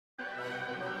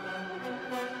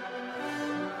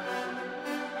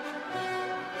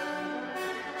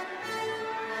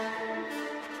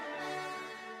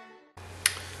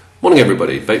Morning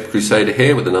everybody, Vape Crusader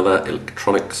here with another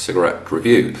electronic cigarette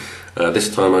review. This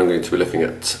time I'm going to be looking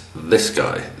at this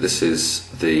guy. This is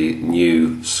the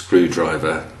new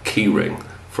screwdriver Keyring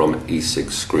from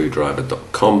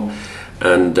e-cigscrewdriver.com,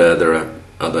 and there are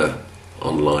other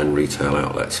online retail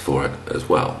outlets for it as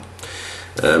well.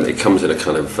 It comes in a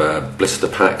kind of blister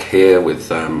pack here with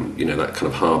that kind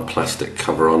of hard plastic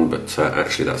cover on, but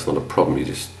actually that's not a problem. You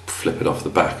just flip it off the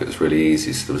back. It was really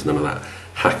easy, so there was none of that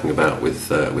hacking about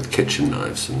with kitchen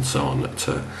knives and so on that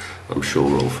I'm sure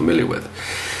we're all familiar with.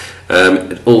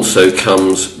 It also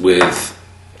comes with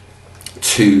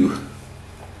two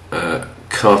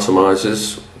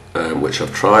cartomizers, which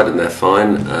I've tried and they're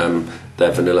fine.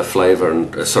 They're vanilla flavour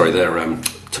and they're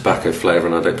tobacco flavour,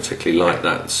 and I don't particularly like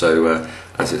that. So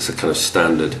as it's a kind of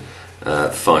standard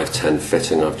 510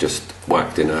 fitting, I've just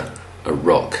whacked in a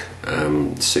rock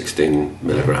 16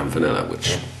 milligram vanilla,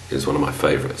 which is one of my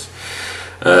favourites.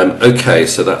 Okay,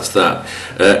 so that's that.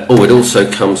 It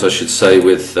also comes, I should say,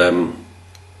 with a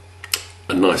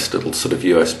nice little sort of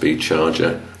USB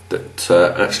charger that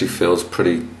actually feels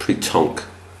pretty tonk.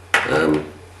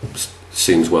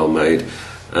 Seems well made,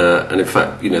 and in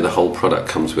fact, the whole product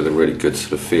comes with a really good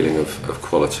sort of feeling of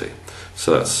quality.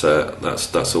 So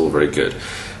that's all very good.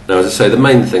 Now, as I say, the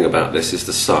main thing about this is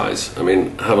the size. I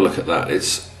mean, have a look at that.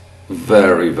 It's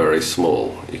very, very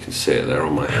small. You can see it there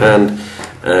on my hand,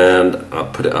 and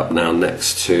I'll put it up now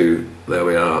next to, there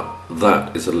we are,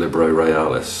 that is a Libero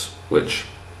Realis, which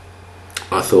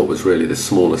I thought was really the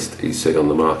smallest e-cig on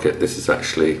the market. This is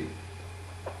actually,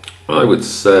 I would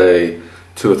say,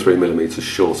 2 or 3 millimeters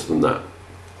shorter than that,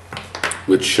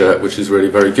 which is really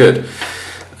very good.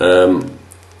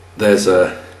 There's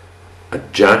a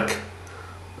jack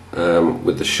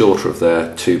with the shorter of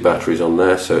their 2 batteries on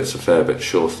there, so it's a fair bit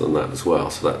shorter than that as well,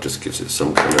 so that just gives it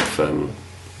some kind of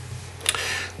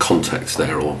context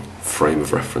there, or frame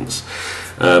of reference.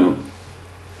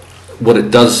 What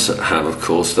it does have, of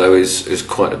course, though, is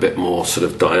quite a bit more sort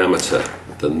of diameter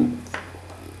than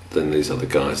these other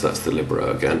guys. That's the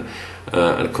Libero again,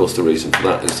 and of course the reason for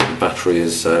that is that the battery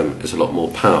is a lot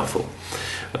more powerful.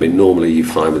 I mean, normally you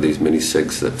find with these mini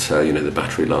cigs that the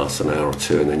battery lasts an hour or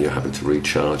two, and then you're having to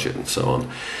recharge it and so on.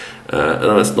 And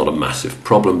that's not a massive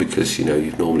problem, because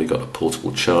you've normally got a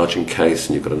portable charging case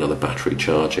and you've got another battery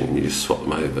charging, and you just swap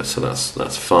them over. So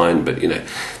that's fine. But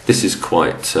this is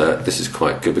quite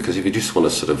good, because if you just want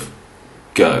to sort of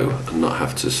go and not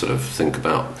have to sort of think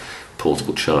about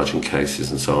portable charging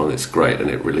cases and so on, it's great, and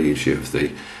it relieves you of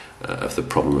the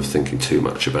problem of thinking too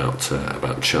much about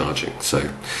charging.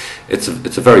 So it's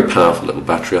a very powerful little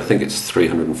battery. I think it's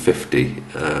 350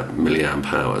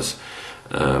 milliamp hours,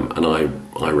 and I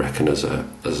reckon as a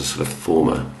sort of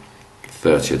former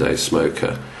 30-a-day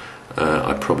smoker,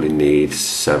 I probably need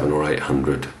 700 or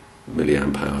 800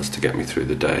 milliamp hours to get me through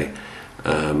the day.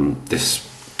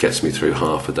 This gets me through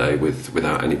half a day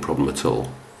without any problem at all.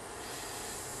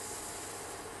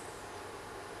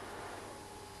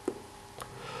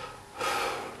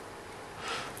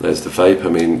 There's the vape. I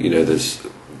mean, there's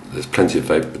plenty of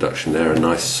vape production there. A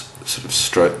nice sort of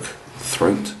stroke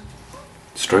throat.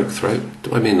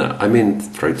 Do I mean that? I mean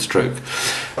throat stroke.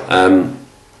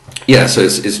 Yeah. So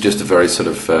it's just a very sort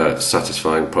of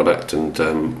satisfying product, and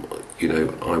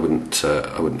I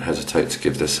wouldn't hesitate to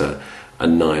give this a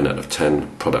 9 out of 10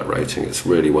 product rating. It's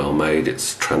really well made.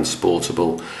 It's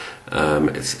transportable.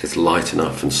 It's light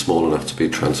enough and small enough to be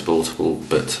transportable,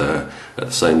 but at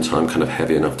the same time kind of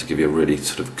heavy enough to give you a really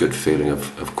sort of good feeling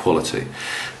of quality.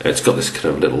 It's got this kind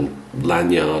of little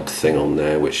lanyard thing on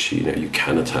there, which you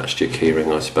can attach to your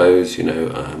keyring, I suppose.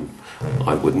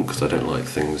 I wouldn't, because I don't like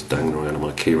things dangling around on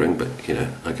my keyring, but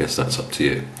I guess that's up to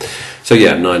you. So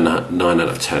yeah, 9 out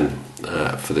of 10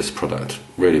 for this product.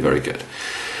 Really very good.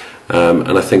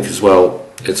 And I think as well,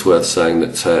 it's worth saying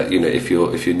that if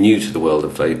you're new to the world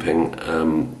of vaping,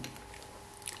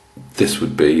 this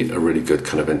would be a really good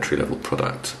kind of entry-level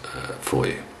product for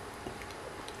you.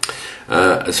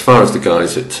 As far as the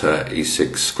guys at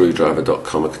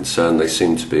e-cigscrewdriver.com are concerned, they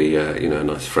seem to be a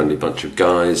nice friendly bunch of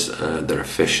guys. They're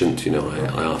efficient.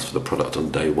 I asked for the product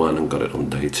on day 1 and got it on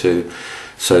day 2,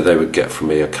 so they would get from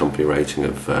me a company rating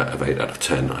of 8 out of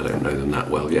 10. I don't know them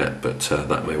that well yet, but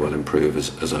that may well improve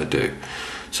as I do.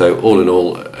 So all in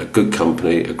all, a good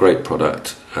company, a great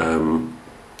product. Go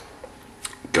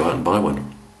out and buy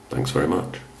one. Thanks very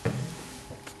much.